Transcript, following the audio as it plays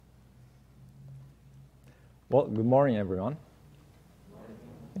Well, good morning, everyone.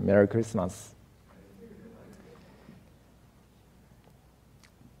 Merry Christmas.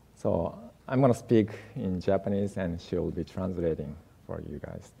 So, I'm going to speak in Japanese and she will be translating for you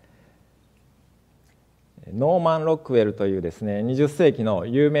guys. ノーマン・ロックウェルというですね、20世紀の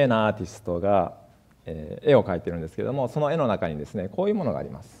有名なアーティストが、絵を描いてるんですけれども、その絵の中にですね、こういうものがあり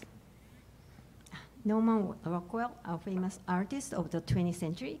ます。Norman Rockwell, a famous artist of the 20th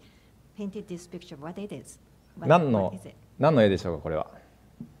century, painted this picture. What it is? 何の絵でしょうか、これは。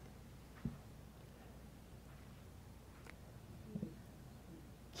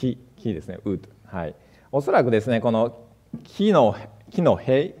木ですね、ウッド。はい。おそらくですね、この木の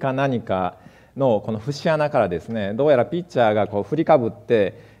塀か何かのこの節穴からですね、どうやらピッチャーがこう振りかぶっ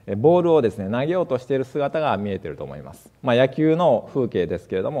てボールをですね投げようとしている姿が見えていると思います。野球の風景です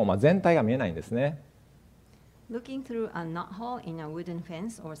けれども、全体が見えないんですね。Looking through a knothole in a wooden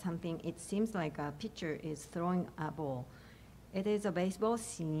fence or something, it seems like a pitcher is throwing a ball. It is a baseball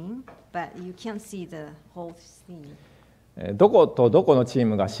scene, but you can't see the whole scene. どことどこのチー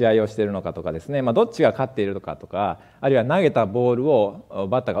ムが試合をしているのかとかですね、どっちが勝っているのかとか、あるいは投げたボールを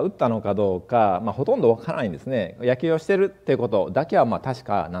バッターが打ったのかどうか、ほとんどわからないんですね。野球をしているっていうことだけは確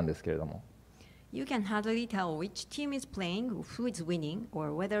かなんですけれども。You can hardly tell which team is playing, who is winning,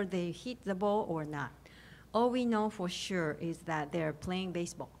 or whether they hit the ball or not. All we know for sure is that they are playing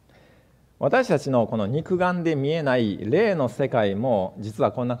baseball. 私たちのこの肉眼で見えない霊の世界も実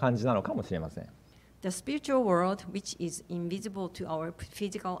はこんな感じなのかもしれません。The spiritual world, which is invisible to our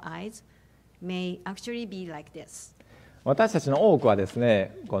physical eyes, may actually be like this. 私たちの多くはです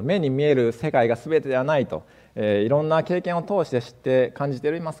ね、この目に見える世界が全てではないと、いろんな経験を通して知って感じ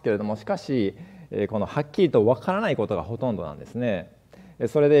ていますけれども、しかし、このはっきりとわからないことがほとんどなんですね。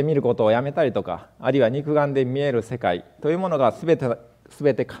それで見ることをやめたりとか、あるいは肉眼で見える世界というものが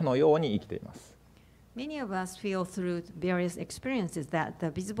全てかのように生きています。Many of us feel through various experiences that the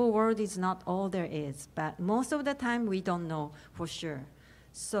visible world is not all there is, but most of the time we don't know for sure.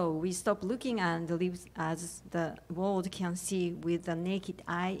 So we stop looking and live as the world can see with the naked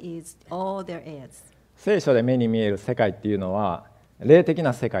eye is all there is. 聖書で目に見える世界っていうのは、霊的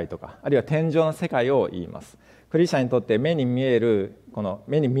な世界とか、あるいは天上の世界を言います。クリスチャンにとって目に見える、この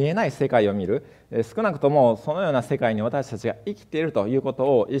目に見えない世界を見る、少なくともそのような世界に私たちが生きているというこ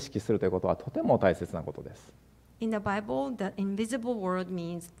とを意識するということはとても大切なことです。In the Bible, the invisible world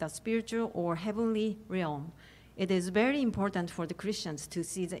means the spiritual or heavenly realm. It is very important for the Christians to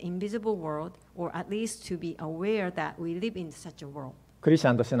see the invisible world, or at least to be aware that we live in such a world. クリスチ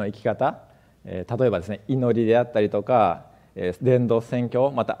ャンとしての生き方、例えばですね、祈りであったりとか、伝道宣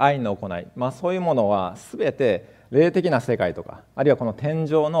教、また愛の行い、そういうものはすべて霊的な世界とか、あるいはこの天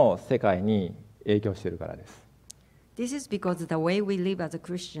上の世界に影響しているからです。This is because the way we live as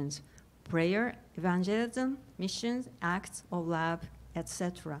Christians, prayer, evangelism, missions, acts of love,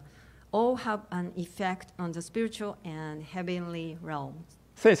 etc., all have an effect on the spiritual and heavenly realms.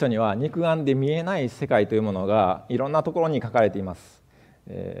 聖書には肉眼で見えない世界というものがいろんなところに書かれています。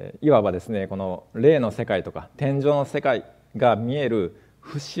いわばですね、この霊の世界とか天上の世界が見える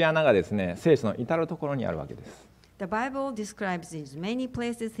節穴がですね、聖書の至るところにあるわけです。The Bible describes in many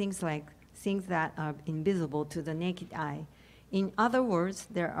places things like things that are invisible to the naked eye. In other words,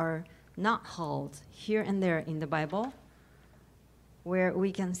 there are knotholes here and there in the Bible where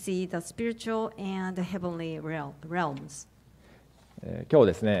we can see the spiritual and the heavenly realms. 今日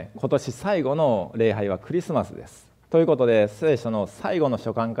ですね、今年最後の礼拝はクリスマスです。ということで、聖書の最後の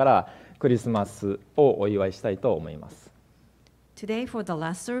書簡からクリスマスをお祝いしたいと思います。Today, for the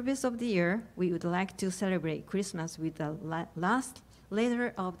last service of the year, we would like to celebrate Christmas with the last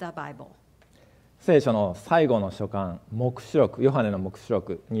letter of the Bible. 聖書の最後の書簡、黙示録、ヨハネの黙示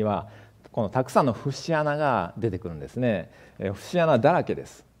録には、このたくさんの節穴が出てくるんですね。節穴だらけで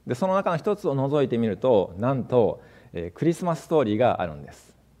す。で、その中の一つを除いてみると、なんとクリスマスストーリーがあるんで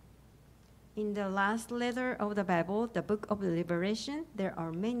す。In the last letter of the Bible, the book of Liberation, there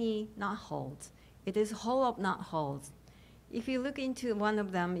are many knotholes. It is full of knotholes. If you look into one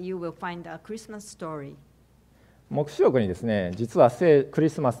of them, you will find a Christmas story. 黙示録にですね、実はクリ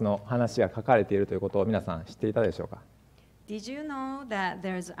スマスの話が書かれているということを皆さん知っていたでしょうか。Did you know that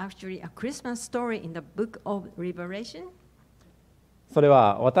there's actually a Christmas story in the book of Liberation? それ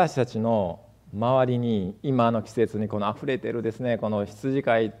は私たちの周りに今の季節にこの溢れているですね、この羊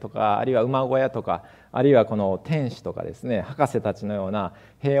飼いとか、あるいは馬小屋とか、あるいはこの天使とかですね、博士たちのような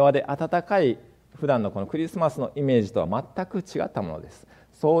平和で温かい普段のこのクリスマスのイメージとは全く違ったものです。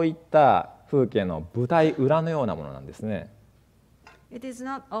そういった風景の舞台裏のようなものなんですね。It is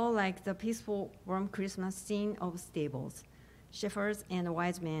not all like the peaceful, warm Christmas scene of stables. shepherds and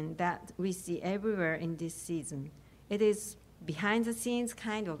wise men that we see everywhere in this season. It is behind the scenes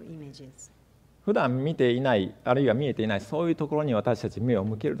kind of images. 普段見ていないあるいは見えていないそういうところに私たち目を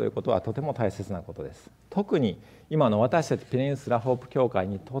向けるということはとても大切なことです。特に今の私たちペニンスラホープ教会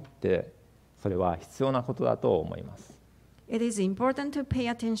にとってそれは必要なことだと思います。It is important to pay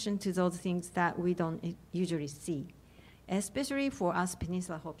attention to those things that we don't usually see, especially for us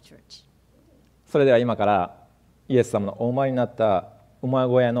Peninsula Hope Church. それでは今からイエス様のお生まれになった馬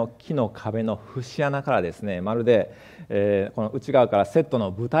小屋の木の壁の節穴からですね、まるで、この内側からセットの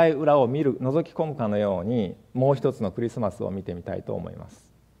舞台裏を覗き込むかのようにもう一つのクリスマスを見てみたいと思いま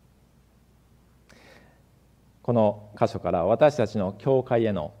す。この箇所から私たちの教会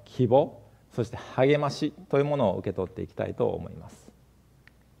への希望、そして励ましというものを受け取っていきたいと思います。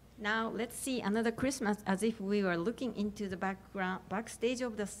Now let's see another Christmas as if we were looking into the backstage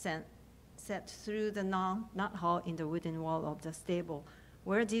of the set through the knot hole in the wooden wall of the stable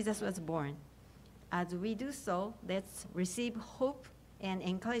where Jesus was born. As we do so, let's receive hope and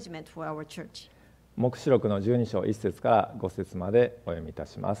encouragement for our church. 黙示録の12章1節から5節までお読みいた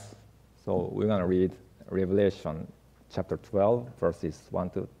します。So we're going to read Revelation chapter 12 verses 1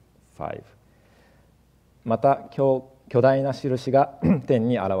 to 5. また巨大な印が天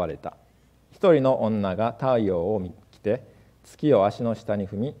に現れた。一人の女が太陽を着て月を足の下に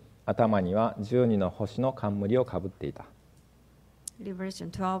踏み、頭には12の星の冠をかぶっていた。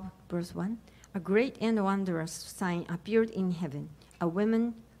Revelation 12 verse 1. A great and wondrous sign appeared in heaven, a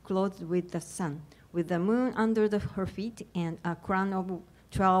woman clothed with the sun, with the moon under her feet and a crown of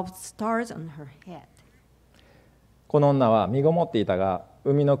 12 stars on her head. この女は身ごもっていたが、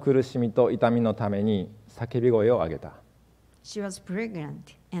生みの苦しみと痛みのために叫び声を上げた。She was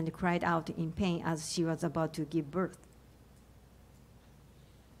pregnant and cried out in pain as she was about to give birth.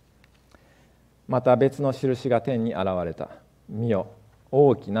 また別の印が天に現れた。見よ、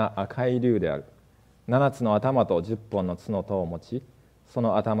大きな赤い竜である。7つの頭と10本の角とを持ち、そ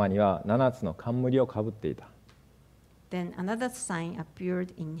の頭には7つの冠をかぶっていた。Then another sign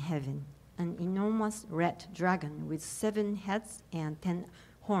appeared in heaven, an enormous red dragon with 7 heads and 10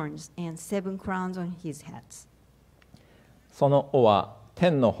 horns and 7 crowns on his heads. その尾は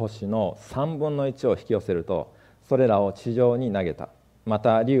天の星の3分の1を引き寄せると、それらを地上に投げた。ま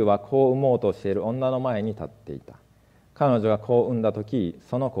た竜は子を産もうとしている女の前に立っていた。彼女が子を産んだとき、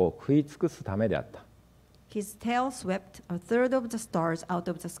その子を食い尽くすためであった。His tail swept a third of the stars out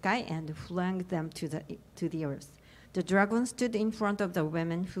of the sky and flung them to the earth. The dragon stood in front of the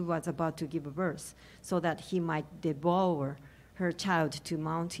woman who was about to give birth, so that he might devour her child to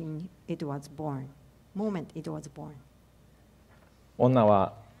moment it was born. 女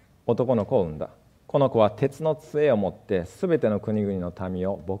は男の子を産んだ。この子は鉄の杖を持ってすべての国々の民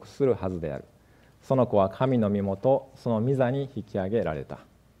を牧するはずである。その子は神の身元、その御座に引き上げられた。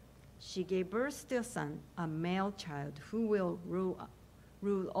She gave birth to a son, a male child, who will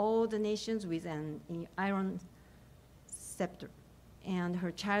rule all the nations with an iron scepter. And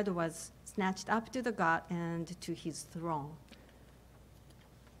her child was snatched up to the God and to his throne.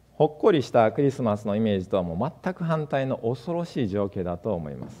 ほっこりしたクリスマスのイメージとはもう全く反対の恐ろしい情景だと思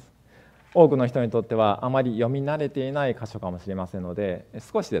います。多くの人にとってはあまり読み慣れていない箇所かもしれませんので、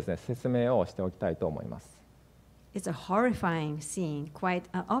少しですね、説明をしておきたいと思います。It's a horrifying scene, quite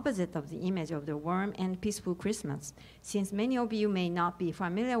opposite of the image of the warm and peaceful Christmas. Since many of you may not be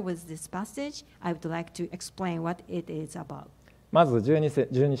familiar with this passage, I would like to explain what it is about. まず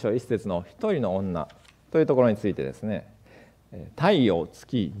12章1節の一人の女というところについてですね、太陽、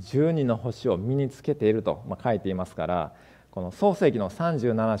月、12の星を身につけていると書いていますから、この創世記の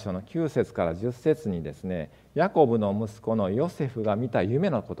37章の9節から10節にですね、ヤコブの息子のヨセフが見た夢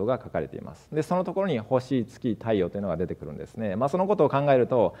のことが書かれています。で、そのところに星、月、太陽というのが出てくるんですね。そのことを考える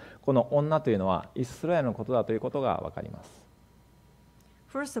と、この女というのはイスラエルのことだということが分かります。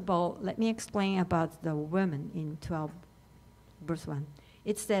First of all, let me explain about the woman in 12 verse 1.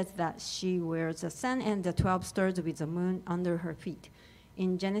 It says that she wears the sun and the 12 stars with the moon under her feet.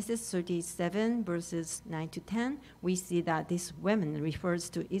 In Genesis 37 verses 9 to 10, we see that this woman refers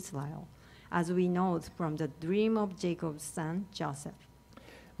to Israel, as we know from the dream of Jacob's son Joseph.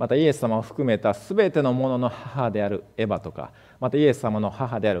 またイエス様を含めたすべてのものの母であるエヴァとか、またイエス様の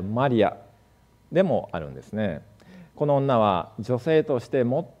母であるマリアでもあるんですね。この女は女性として最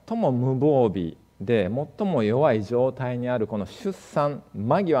も無防備で最も弱い状態にあるこの出産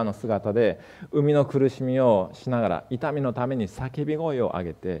間際の姿で生みの苦しみをしながら痛みのために叫び声を上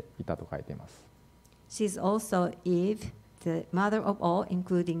げていたと書いています。She's also Eve, the mother of all,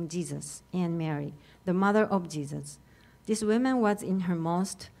 including Jesus, and Mary, the mother of Jesus. This woman was in her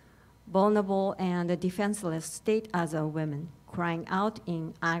most vulnerable and defenseless state as a woman, crying out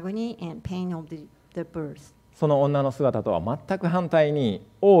in agony and pain of the birth. その女の姿とは全く反対に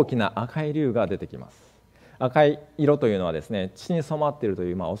大きな赤い竜が出てきます。赤い色というのはですね、血に染まっていると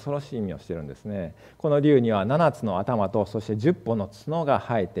いう恐ろしい意味をしているんですね。この竜には7つの頭とそして10本の角が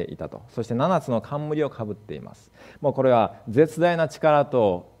生えていたと、そして7つの冠をかぶっています。もうこれは絶大な力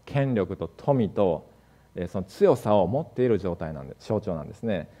と権力と富とその強さを持っている状態なんで象徴なんです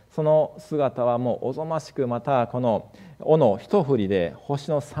ね。その姿はもうおぞましく、またこの尾の一振りで星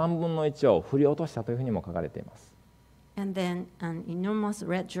の3分の1を振り落としたというふうにも書かれています。And then an enormous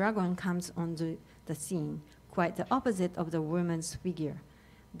red dragon comes on the scene, quite the opposite of the woman's figure.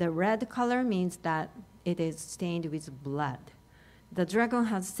 The red color means that it is stained with blood. The dragon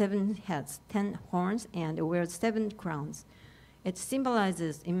has 7 heads, 10 horns, and wears 7 crowns. It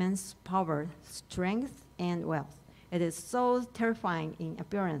symbolizes immense power, strength, and wealth. It is so terrifying in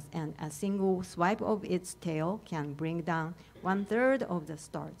appearance, and a single swipe of its tail can bring down 1/3 of the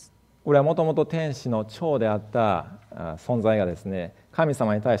stars. これはもともと天使の長であった存在がですね、神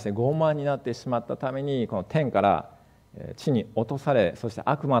様に対して傲慢になってしまったために、この天から地に落とされ、そして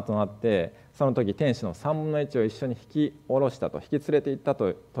悪魔となって、その時天使の3分の1を一緒に引き下ろしたと、引き連れて行った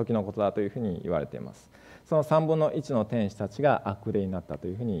時のことだというふうに言われています。その3分の1の天使たちが悪霊になったと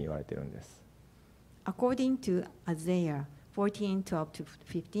いうふうに言われているんです。According to Isaiah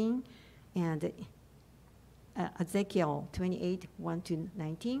 14:12-15 and Ezekiel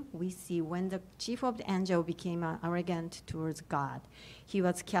 28:1-19, we see when the chief of the angel became arrogant towards God, he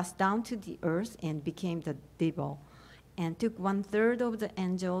was cast down to the earth and became the devil, and took 1/3 of the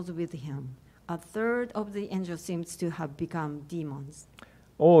angels with him. 1/3 of the angels seems to have become demons.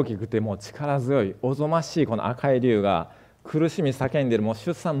 大きくてもう力強い、おぞましいこの赤い竜が苦しみ叫んでいる、もう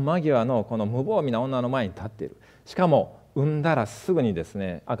出産間際のこの無防備な女の前に立っている。しかも産んだらすぐにです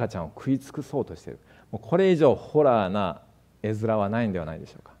ね、赤ちゃんを食い尽くそうとしている。もうこれ以上ホラーな絵面はないんではないで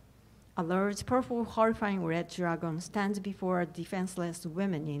しょうか。A large, powerful, horrifying red dragon stands before defenseless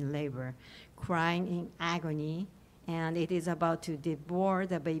women in labor, crying in agony, and it is about to devour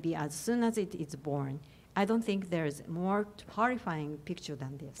the baby as soon as it is born. I don't think there is a more horrifying picture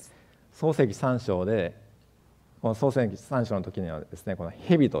than this. 創世記3章で、この創世記3章の時にはですね、この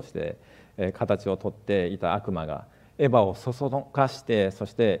蛇として形をとっていた悪魔がエヴァをそそのかして、そ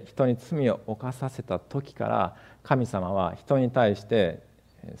して人に罪を犯させた時から、神様は人に対して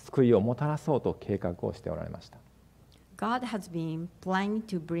救いをもたらそうと計画をしておられました。God has been planning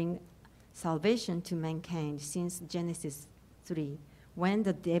to bring salvation to mankind since Genesis 3, when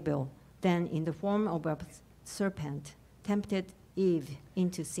the devil, then in the form of a serpent, tempted Eve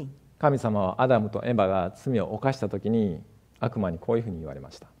into sin. 神様はアダムとエヴァが罪を犯した時に悪魔にこういうふうに言われ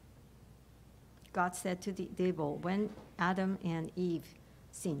ました。God said to the devil when Adam and Eve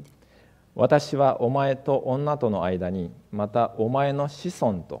sinned, 私はお前と女との間に、またお前の子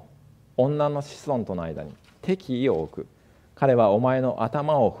孫と女の子孫との間に敵意を置く。彼はお前の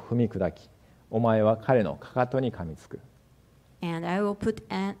頭を踏み砕き、お前は彼のかかとに噛みつく。And I will put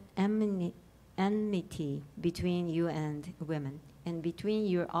an enmity between you and women, and between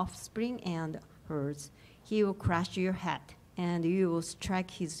your offspring and hers. He will crush your head, and you will strike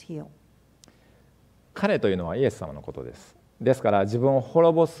his heel. 彼というのはイエス様のことです。ですから自分を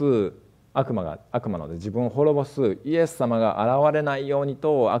滅ぼす悪魔なので、自分を滅ぼすイエス様が現れないように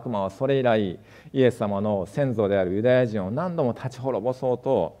と、悪魔はそれ以来イエス様の先祖であるユダヤ人を何度も立ち滅ぼそう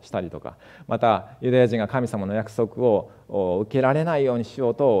としたりとか、またユダヤ人が神様の約束を受けられないようにしよ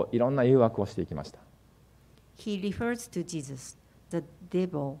うといろんな誘惑をしていきました。He refers to Jesus. The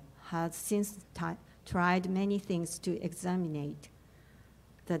devil has since tried many things to exterminate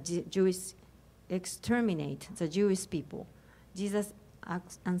the Jewish people, Jesus'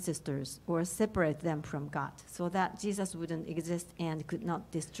 ancestors, or separate them from God, so that Jesus wouldn't exist and could not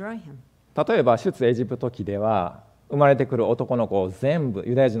destroy him. 例えば出エジプト記では、生まれてくる男の子を全部、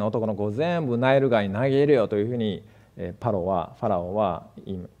ユダヤ人の男の子を全部ナイル川に投げ入れよというふうにファラオは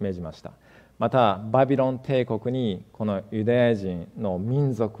命じました。またバビロン帝国にこのユダヤ人の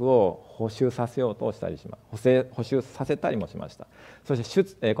民族を捕囚させようとしたり捕囚させたりもしました。そ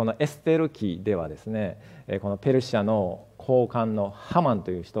してこのエステル記ではですね、このペルシャの高官のハマンと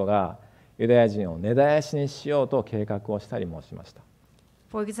いう人がユダヤ人を根絶やしにしようと計画をしたりもしました。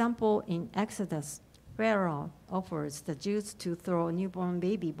For example, in Exodus, Pharaoh offers the Jews to throw newborn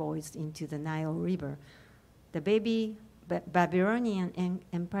baby boys into the Nile River. The Babylonian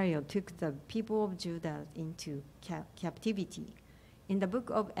Empire took the people of Judah into captivity. In the book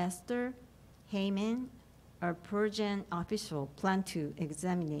of Esther, Haman, a Persian official, planned to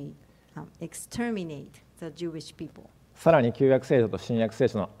exterminate the Jewish people. さらに旧約聖書と新約聖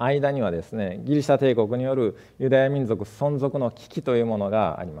書の間にはですね、ギリシャ帝国によるユダヤ民族存続の危機というもの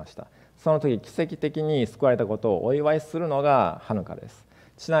がありました。その時奇跡的に救われたことをお祝いするのがハヌカです。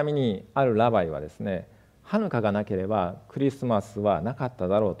ちなみにあるラバイはですね、ハヌカがなければクリスマスはなかった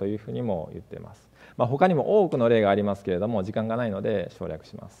だろうというふうにも言っています。他にも多くの例がありますけれども、時間がないので省略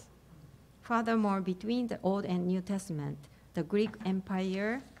します。Furthermore, between the Old and New Testament, the Greek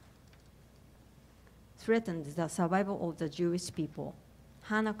Empire threatened the survival of the Jewish people.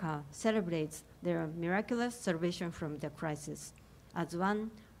 Hanukkah celebrates their miraculous salvation from the crisis. As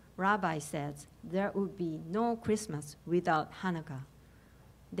one rabbi says, there would be no Christmas without Hanukkah.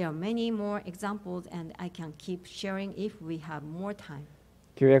 There are many more examples, and I can keep sharing if we have more time.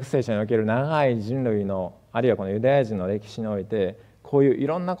 旧約聖書における長い人類のあるいはこのユダヤ人の歴史において、こういうい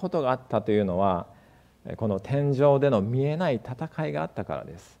ろんなことがあったというのは、この天上での見えない戦いがあったから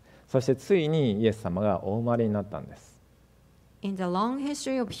です。そしてついにイエス様がお生まれになったんです。In the long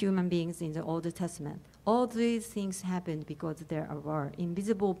history of human beings in the Old Testament, all these things happened because there were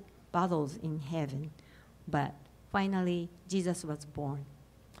invisible battles in heaven. But finally, Jesus was born.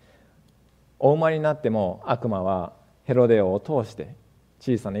 お生まれになっても悪魔はヘロデ王を通して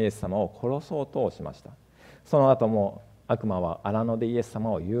小さなイエス様を殺そうとしました。その後も悪魔は荒野でイエス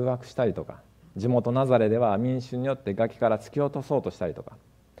様を誘惑したりとか、地元ナザレでは民衆によって崖から突き落とそうとしたりとか、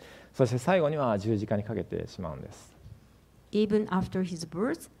そして最後には十字架にかけてしまうんです。Even after his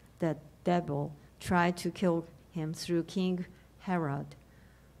birth, the devil tried to kill him through King Herod.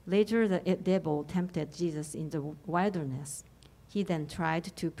 Later, the devil tempted Jesus in the wilderness. He then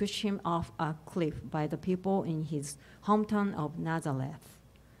tried to push him off a cliff by the people in his hometown of Nazareth.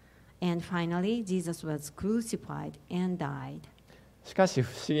 And finally, Jesus was crucified and died. しかし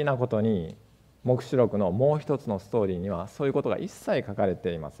不思議なことに、黙示録のもう一つのストーリーにはそういうことが一切書かれ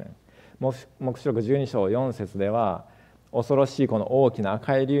ていません。黙示録12章4節では、恐ろしいこの大きな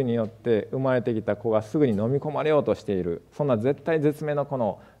赤い竜によって生まれてきた子がすぐに飲み込まれようとしている、そんな絶対絶命のこ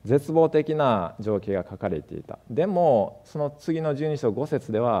の絶望的な情景が書かれていた。でもその次の12章5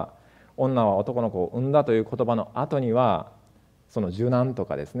節では、女は男の子を産んだという言葉の後にはその受難と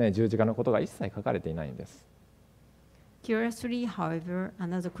かですね、十字架のことが一切書かれていないんです。Curiously, however,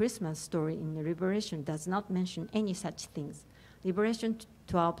 another Christmas story in the Revelation does not mention any such things. Revelation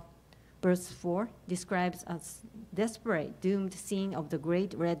 12 verse 4 describes a desperate, doomed scene of the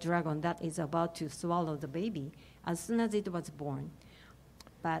great red dragon that is about to swallow the baby as soon as it was born.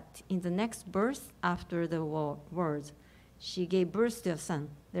 But in the next verse, after the words, she gave birth to a son,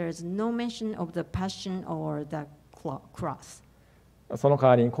 there is no mention of the passion or the cross. その代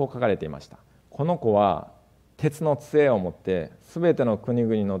わりにこう書かれていました。この子は鉄の杖を持ってすべての国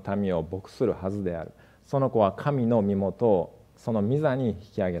々の民を牧するはずである。その子は神の身元をその御座に引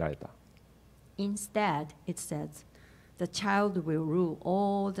き上げられた。Instead, it says, the child will rule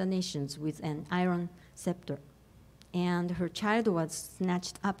all the nations with an iron scepter. And her child was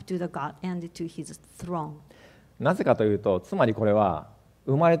snatched up to the God and to his throne. なぜかというと、つまりこれは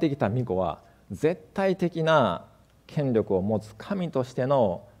生まれてきた御子は絶対的な権力を持つ神として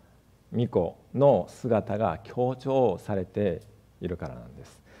の御子の姿が強調されているからなんで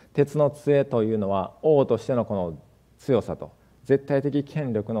す。鉄の杖というのは王としてのこの強さと絶対的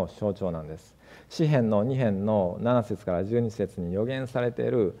権力の象徴なんです。詩編の2編の7節から12節に予言されて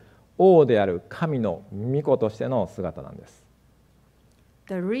いる王である神の御子としての姿なんです。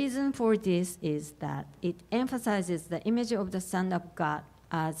The reason for this is that it emphasizes the image of the Son of God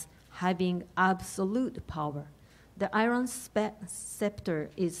as having absolute power. The iron scepter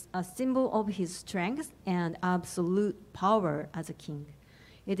is a symbol of his strength and absolute power as a king.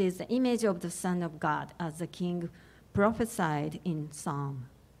 It is the image of the Son of God as the king prophesied in Psalm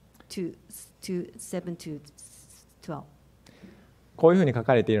 7-12. こういうふうに書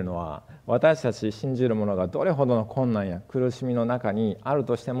かれているのは、私たち信じる者がどれほどの困難や苦しみの中にある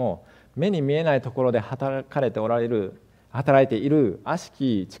としても、目に見えないところで働いている悪し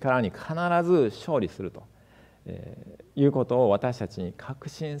き力に必ず勝利すると、いうことを私たちに確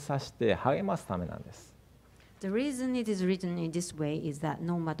信させて励ますためなんです。The reason it is written in this way is that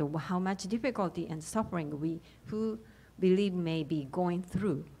no matter how much difficulty and suffering we who believe may be going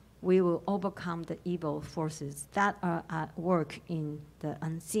through, we will overcome the evil forces that are at work in the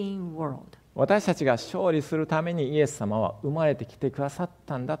unseen world. 私たちが勝利するためにイエス様は生まれてきてくださっ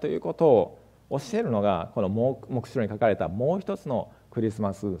たんだということを教えるのが、この黙示録に書かれたもう一つのクリス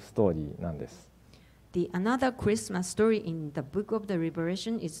マスストーリーなんです。Another Christmas story in the book of the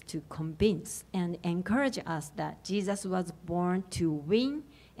Revelation is to convince and encourage us that Jesus was born to win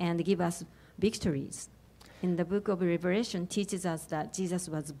and give us victories. In the book of Revelation teaches us that Jesus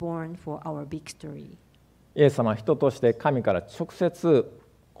was born for our victory. イエス様は人として神から直接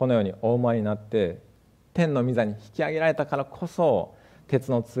このようにお生まれになって天の御座に引き上げられたからこそ、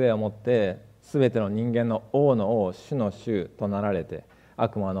鉄の杖を持ってすべての人間の王の王、主の主となられて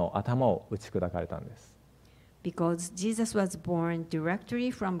悪魔の頭を打ち砕かれたんです。Because Jesus was born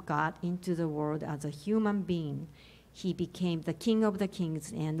directly from God into the world as a human being, he became the King of the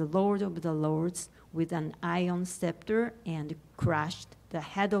kings and the Lord of the lords with an iron scepter and crushed the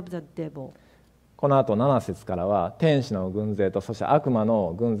head of the devil. この後7節からは天使の軍勢とそして悪魔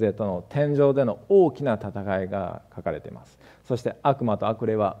の軍勢との天上での大きな戦いが書かれています。そして悪魔と悪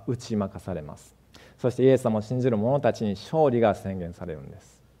霊は打ち負かされます。そしてイエス様を信じる者たちに勝利が宣言されるんで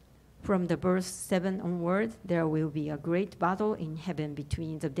す。From the verse 7 onward, there will be a great battle in heaven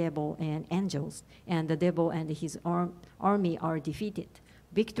between the devil and angels, and the devil and his army are defeated.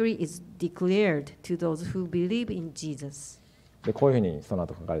 Victory is declared to those who believe in Jesus. でこういうふうにその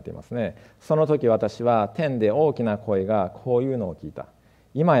後書かれていますね。その時私は天で大きな声がこういうのを聞いた。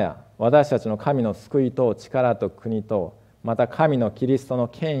今や私たちの神の救いと力と国とまた神のキリストの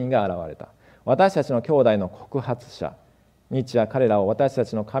権威が現れた。私たちの兄弟の告発者、日夜彼らを私た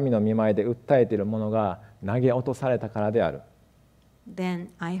ちの神の御前で訴えている者が投げ落とされたからである。Then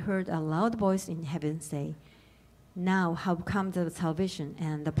I heard a loud voice in heaven say, Now have come the salvation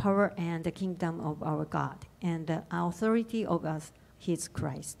and the power and the kingdom of our God and the authority of us, his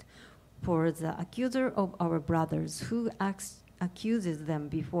Christ. For the accuser of our brothers who accuses them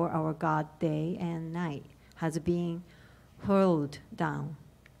before our God day and night has been hurled down.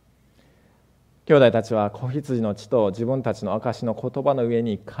 兄弟たちは子羊の血と自分たちの証の言葉の上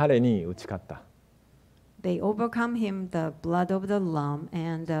に彼に打ち勝った。They overcome him the blood of the Lamb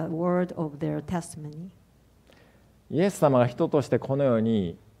and the word of their testimony. イエス様が人としてこの世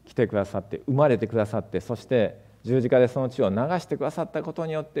に来てくださって、生まれてくださって、そして十字架でその血を流してくださったこと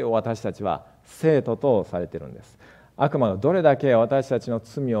によって私たちは生徒とされているんです。悪魔がどれだけ私たちの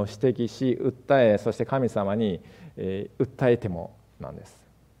罪を指摘し、訴え、そして神様に、訴えてもなんです。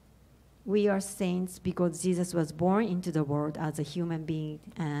We are saints because Jesus was born into the world as a human being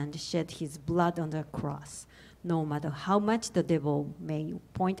and shed his blood on the cross. No matter how much the devil may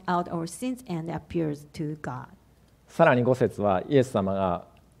point out our sins and appears to God. さらに5節はイエス様が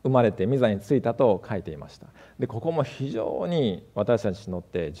生まれて御座についたと書いていました。でここも非常に私たちにとっ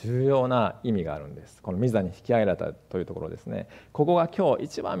て重要な意味があるんです。この御座に引き上げられたというところですね。ここが今日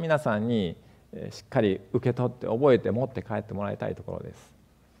一番皆さんにしっかり受け取って覚えて持って帰ってもらいたいところです。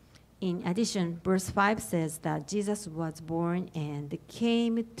In addition, verse 5 says that Jesus was born and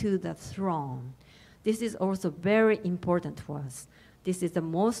came to the throne. This is also very important for us. This is the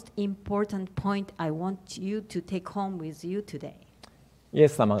most important point I want you to take home with you today. イエ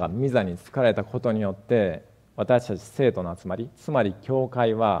ス様が御座に就かれたことによって私たち生徒の集まり、つまり教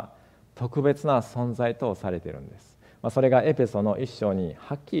会は特別な存在とされているんです。それがエペソの1章に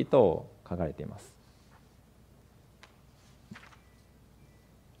はっきりと書かれています。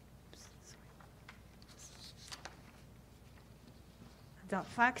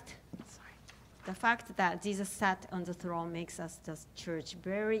The fact that Jesus sat on the throne makes us the church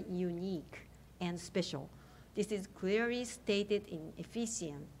very unique and special. This is clearly stated in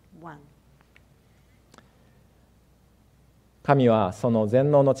Ephesians 1. 神はその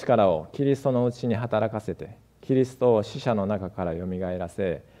全能の力をキリストのうちに働かせて、キリストを死者の中からよみがえら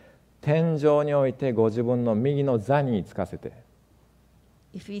せ、天上においてご自分の右の座につかせて。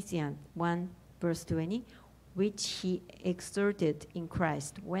Ephesians 1 verse 20, which he exerted in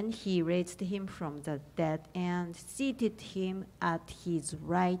Christ when he raised him from the dead and seated him at his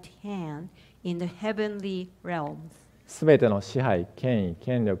right hand in the heavenly realms. すべての支配、権威、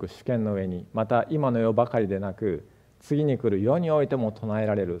権力、主権の上に、また今の世ばかりでなく、次に来る世においても唱え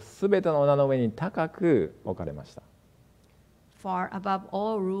られるすべての名の上に高く置かれました。Far above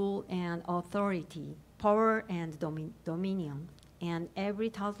all rule and authority, power and dominion, and every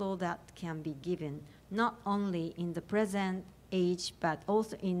title that can be given, not only in the present age, but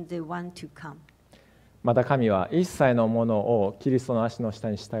also in the one to come. また神は一切のものをキリストの足の下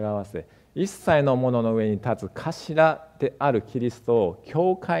に従わせ、一切のものの上に立つ頭であるキリストを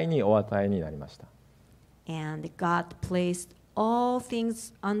教会にお与えになりました。And God placed all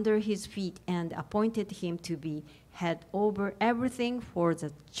things under his feet and appointed him to be head over everything for the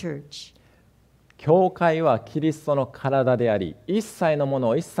church. 教会はキリストの体であり、一切のもの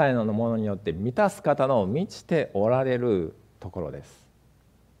を一切のものによって満たす方の満ちておられるところです。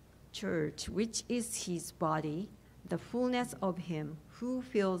Church, which is his body, the fullness of him who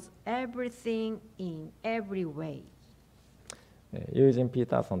fills everything in every way. ユージン・ピー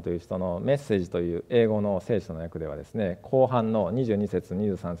ターソンという人のメッセージという英語の聖書の訳ではですね、後半の22節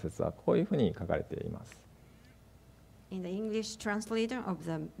23節はこういうふうに書かれています。In the English translation of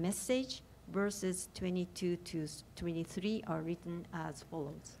the message, verses 22 to 23 are written as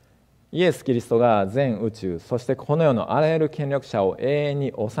follows. イエス・キリストが全宇宙、そしてこの世のあらゆる権力者を永遠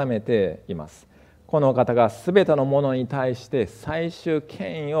に治めています。このお方がすべてのものに対して最終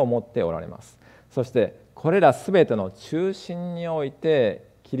権威を持っておられます。そしてこれらすべての中心において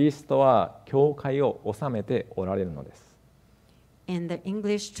キリストは教会を治めておられるのです。In the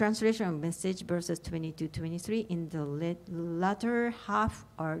English translation of message, verses 22 to 23, in the latter half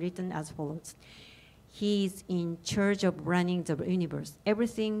are written as follows. He is in charge of running the universe,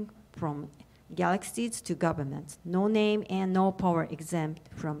 everything from galaxies to governments, no name and no power exempt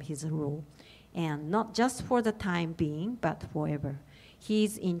from his rule, and not just for the time being, but forever. He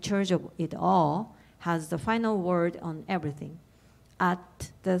is in charge of it all, has the final word on everything.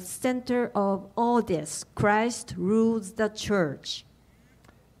 At the center of all this, Christ rules the church.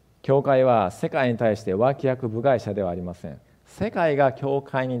 教会は世界に対して脇役部外者ではありません。世界が教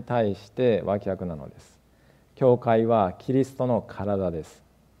会に対して脇役なのです。教会はキリストの体です。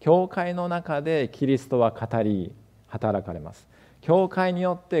教会の中でキリストは語り、働かれます。教会に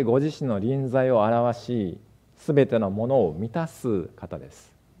よってご自身の臨在を表し、すべてのものを満たす方で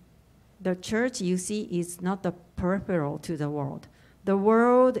す。The church, you see, is not the peripheral to the world. The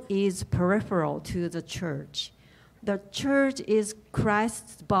world is peripheral to the church. The church is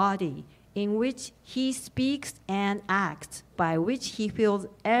Christ's body, in which he speaks and acts, by which he fills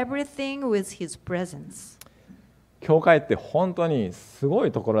everything with his presence. 教会って本当にすご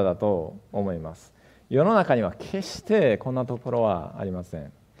いところだと思います。世の中には決してこんなところはありませ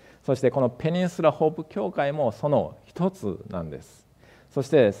ん。そしてこのペニンスラホープ教会もその一つなんです。そし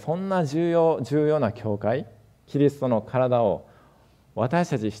てそんな重要な教会、キリストの体を私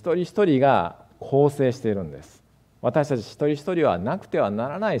たち一人一人が構成しているんです。私たち一人一人はなくてはな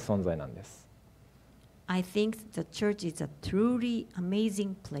らない存在なんです。I think the church is a truly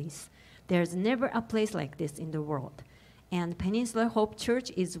amazing place. There's never a place like this in the world. And Peninsula Hope Church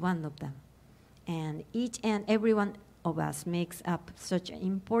is one of them. And each and every one of us makes up such an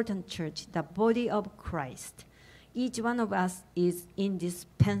important church, the body of Christ. Each one of us is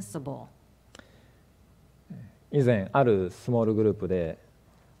indispensable. 以前あるスモールグループで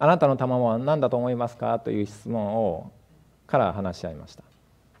あなたの賜物は何だと思いますかという質問から話し合いました。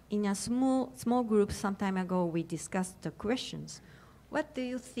In a small group some time ago, we discussed the questions. What do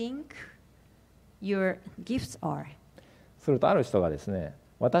you think your gifts are? するとある人がですね、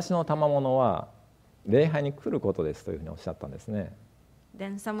私の賜物は礼拝に来ることですというふうにおっしゃったんですね。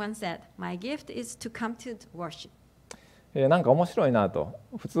Then someone said, My gift is to come to worship. なんか面白いなと。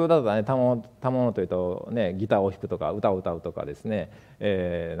普通だとね、賜物というと、ね、ギターを弾くとか歌を歌うとかですね、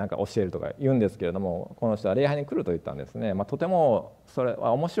なんか教えるとか言うんですけれども、この人は礼拝に来ると言ったんですね。とてもそれ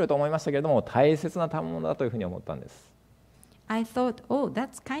は面白いと思いましたけれども、大切な賜物だというふうに思ったんです。I thought, oh,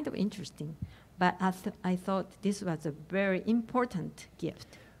 that's kind of interesting. But I thought this was a very important gift.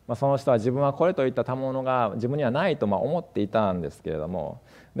 その人は自分はこれといった賜物が自分にはないと思っていたんですけれども、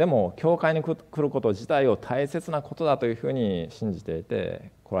でも教会に来ること自体を大切なことだというふうに信じてい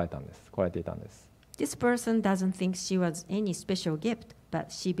て来られていたんです。This person doesn't think she was any special gift, but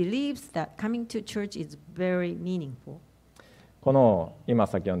she believes that coming to church is very meaningful. この今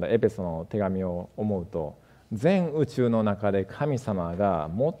さっき読んだエペソの手紙を思うと、全宇宙の中で神様が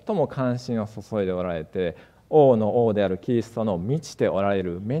最も関心を注いでおられて、王の王であるキリストの満ちておられ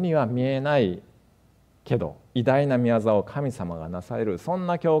る目には見えないけど偉大な御業を神様がなされる、そん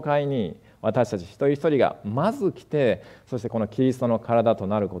な教会に私たち一人一人がまず来て、そしてこのキリストの体と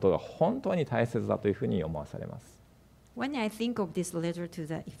なることが本当に大切だというふうに思わされます。When I think of this letter to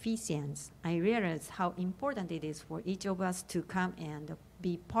the Ephesians, I realize how important it is for each of us to come and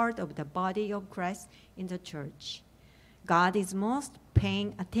be part of the body of Christ in the church. God is most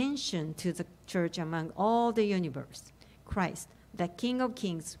paying attention to the church among all the universe. Christ, the King of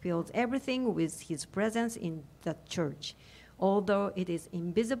Kings, fills everything with his presence in the church. Although it is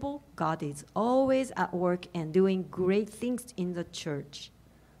invisible, God is always at work and doing great things in the church.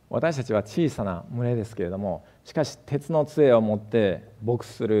 私たちは小さな群れですけれども、しかし鉄の杖を持って牧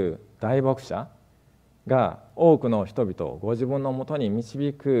する大牧者が多くの人々をご自分のもとに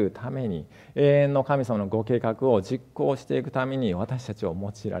導くために、永遠の神様のご計画を実行していくために私たちを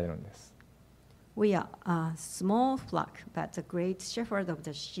用いられるんです。We are a small flock, but the great shepherd of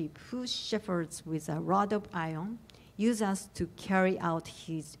the sheep, who shepherds with a rod of iron, uses us to carry out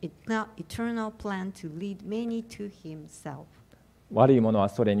his eternal plan to lead many to himself. 悪い者は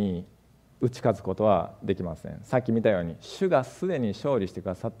それに打ち勝つことはできません。さっき見たように、主がすでに勝利してく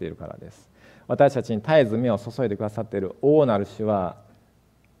ださっているからです。私たちに絶えず目を注いでくださっている大なる主は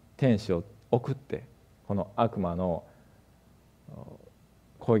天使を送ってこの悪魔の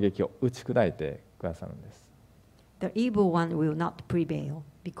攻撃を打ち砕いてくださるんです。The evil one will not prevail,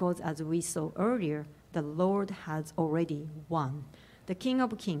 because as we saw earlier, the Lord has already won. The King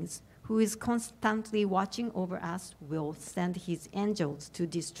of Kings, who is constantly watching over us, will send his angels to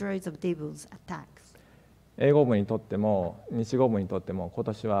destroy the devil's attacks. 英語部にとっても日語部にとっても今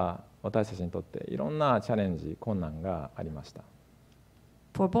年は私たちにとっていろんなチャレンジ困難がありました。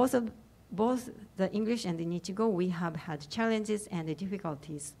 For both the English and the Nichigo, we have had challenges and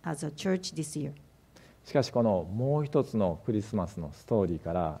difficulties as a church this year. しかしこのもう一つのクリスマスのストーリー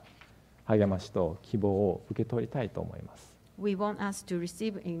から励ましと希望を受け取りたいと思います。 We want us to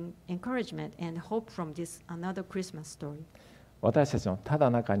receive encouragement and hope from this another Christmas story. 私たちのただ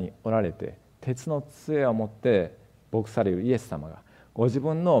中におられて鉄の杖を持って牧されるイエス様がご自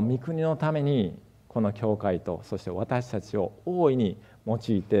分の御国のためにこの教会とそして私たちを大いに用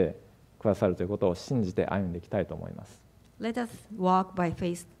いてくださるということを信じて歩んでいきたいと思います。 Let us walk by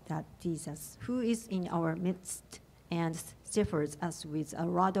faith that Jesus, who is in our midst and shepherds us with a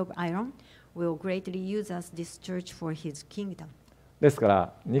rod of iron, will greatly use us this church for his kingdom. ですか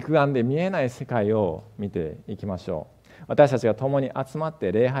ら肉眼で見えない世界を見ていきましょう。私たちが共に集まっ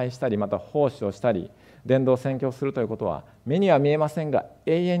て礼拝したりまた奉仕をしたり伝道宣教するということは目には見えませんが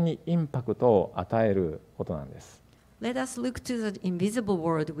永遠にインパクトを与えることなんです。 Let us look to the invisible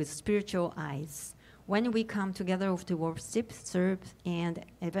world with spiritual eyes. When we come together to worship, serve, and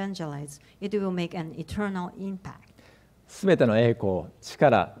evangelize, it will make an eternal impact. すべての栄光、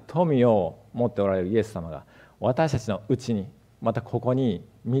力、富を持っておられるイエス様が私たちのうちにまたここに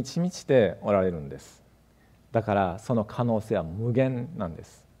満ち満ちておられるんです。だからその可能性は無限なんで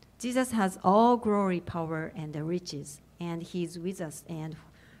す。 Jesus has all glory, power, and riches, and he is with us and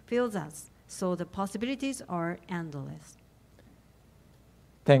fills us, so the possibilities are endless.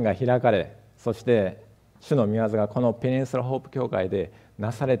 天が開かれ、そして主の御業がこのペニンスラホープ教会で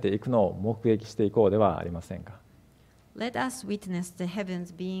なされていくのを目撃していこうではありませんか。 Let us witness the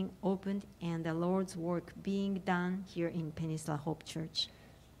heavens being opened and the Lord's work being done here in Peninsula Hope Church.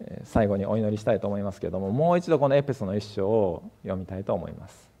 最後にお祈りしたいと思いますけれども、もう一度このエペソの一章を読みたいと思いま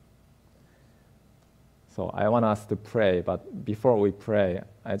す。So I want us to pray, but before we pray,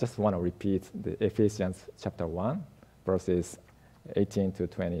 I just want to repeat the Ephesians chapter 1, verses 18 to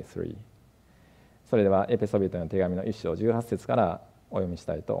 23. それではエペソビトの手紙の一章18節からお読みし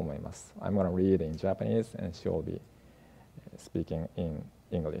たいと思います。I'm going to read in Japanese and she will be speaking in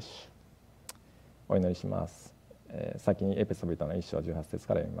English. お祈りします。先にエペソビトの一章18節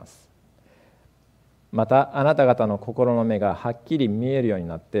から読みます。またあなた方の心の目がはっきり見えるように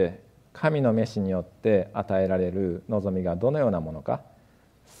なって神の召しによって与えられる望みがどのようなものか、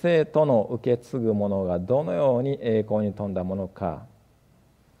生徒の受け継ぐものがどのように栄光に富んだものか。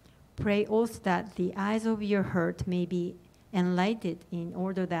 Pray also that the eyes of your heart may be enlightened in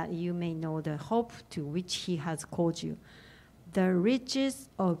order that you may know the hope to which he has called you, the riches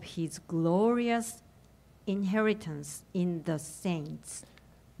of his glorious inheritance in the saints.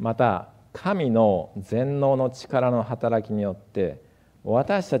 また神の全能の力の働きによって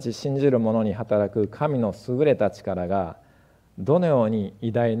私たち信じる者に働く神の優れた力がどのように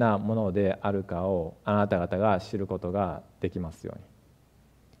偉大なものであるかをあなた方が知ることができますように。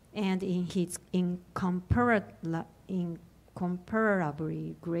 And in his incomparably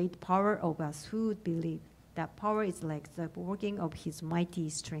great power of us who believe, that power is like the working of his mighty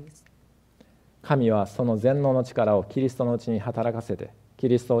strength. 神はその全能の力をキリストのうちに働かせて、キ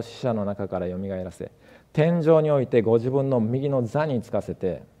リストを死者の中からよみがえらせ、天上においてご自分の右の座につかせ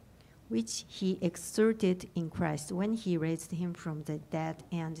て、which he exerted in Christ when he raised him from the dead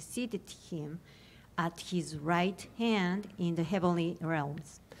and seated him at his right hand in the heavenly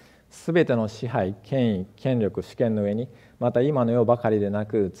realms. すべての支配、権威、権力、主権の上に、また今の世ばかりでな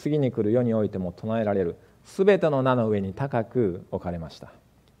く、次に来る世においても唱えられる、すべての名の上に高く置かれました。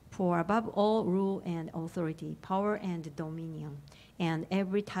For above all rule and authority, power and dominion, and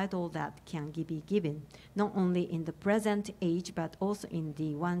every title that can be given, not only in the present age, but also in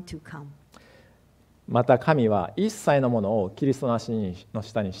the one to come. また神は一切のものをキリストの足の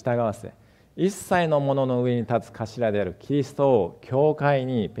下に従わせ、一切のものの上に立つ頭であるキリストを教会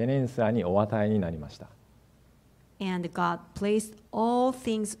にペニンスラにお与えになりました。And God placed all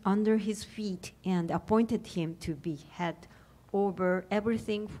things under his feet and appointed him to be head over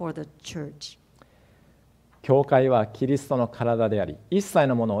everything for the church. 教会はキリストの体であり、一切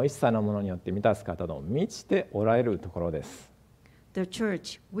のものを一切のものによって満たす方の満ちておられるところです。The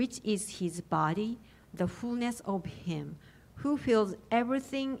church, which is his body, the fullness of him, who fills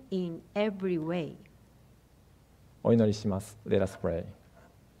everything in every way. お祈りします。Let us pray.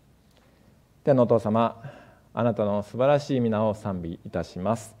 天のお父様、あなたの素晴らしい皆を賛美いたし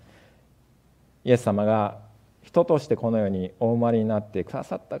ます。イエス様が人としてこの世にお生まれになってくだ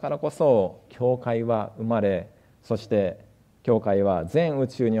さったからこそ、教会は生まれ、そして教会は全宇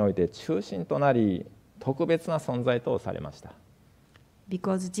宙において中心となり、特別な存在とされました。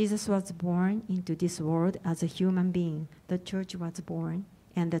Because Jesus was born into this world as a human being, the church was born,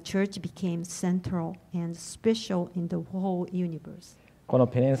 and the church became central and special in the whole universe. この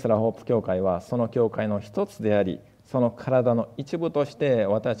ペニンスラホープ教会はその教会の一つであり、その体の一部として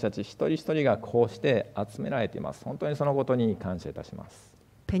私たち一人一人がこうして集められています。本当にそのことに感謝いたします。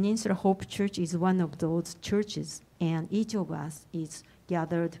Peninsula Hope Church is one of those churches, and each of us is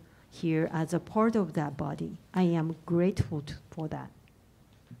gathered here as a part of that body. I am grateful for that.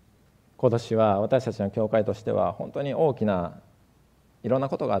 今年は私たちの教会としては本当に大きないろんな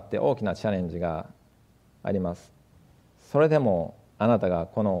ことがあって大きなチャレンジがあります。それでもあなたが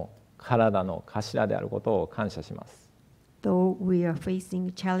この体の頭であることを感謝します。Though we are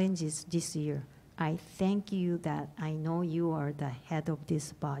facing challenges this year, I thank you that I know you are the head of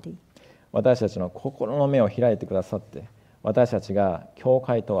this body. 私たちの心の目を開いてくださって、私たちが教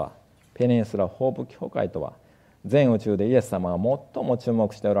会とは、ペニンスラホープ教会とは、全宇宙でイエス様が最も注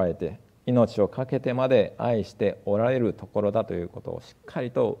目しておられて、命を懸けてまで愛しておられるところだということをしっか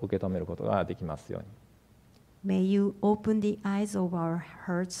りと受け止めることができますように。May you open the eyes of our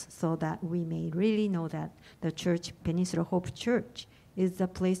hearts so that we may really know that the church, Peninsula Hope Church, is the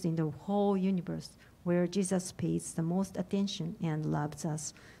place in the whole universe where Jesus pays the most attention and loves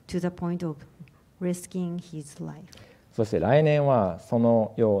us to the point of risking his life. そして来年はそ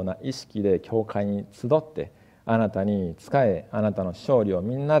のような意識で教会に集って、あなたに仕え、あなたの勝利を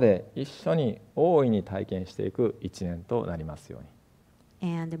みんなで一緒に大いに体験していく一年となりますように。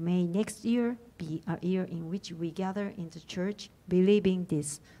And may next year be a year in which we gather in the church, believing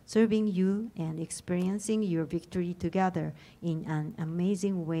this, serving you and experiencing your victory together in an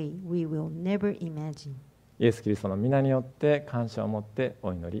amazing way we will never imagine. イエス・キリストの皆によって感謝を持って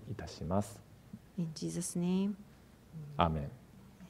お祈りいたします。In Jesus' name. アーメン。